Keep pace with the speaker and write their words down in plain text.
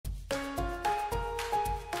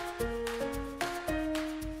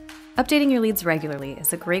Updating your leads regularly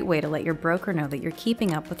is a great way to let your broker know that you're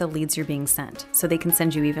keeping up with the leads you're being sent, so they can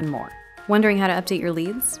send you even more. Wondering how to update your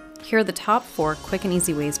leads? Here are the top 4 quick and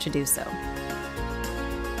easy ways to do so.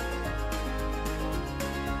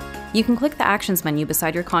 You can click the Actions menu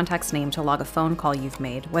beside your contact's name to log a phone call you've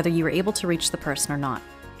made, whether you were able to reach the person or not.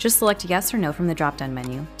 Just select yes or no from the drop-down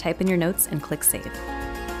menu, type in your notes, and click Save.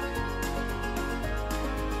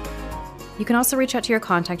 You can also reach out to your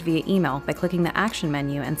contact via email by clicking the Action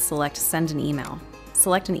menu and select Send an Email.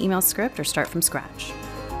 Select an email script or start from scratch.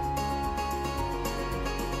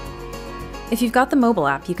 If you've got the mobile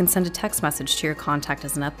app, you can send a text message to your contact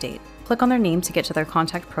as an update. Click on their name to get to their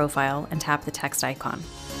contact profile and tap the text icon.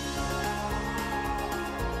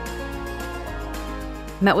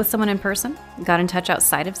 Met with someone in person? Got in touch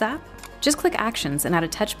outside of Zap? Just click Actions and add a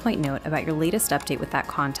touchpoint note about your latest update with that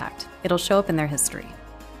contact. It'll show up in their history.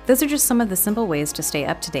 Those are just some of the simple ways to stay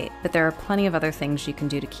up to date, but there are plenty of other things you can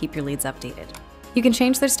do to keep your leads updated. You can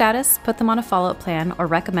change their status, put them on a follow-up plan, or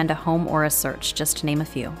recommend a home or a search, just to name a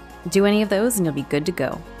few. Do any of those and you'll be good to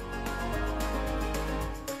go.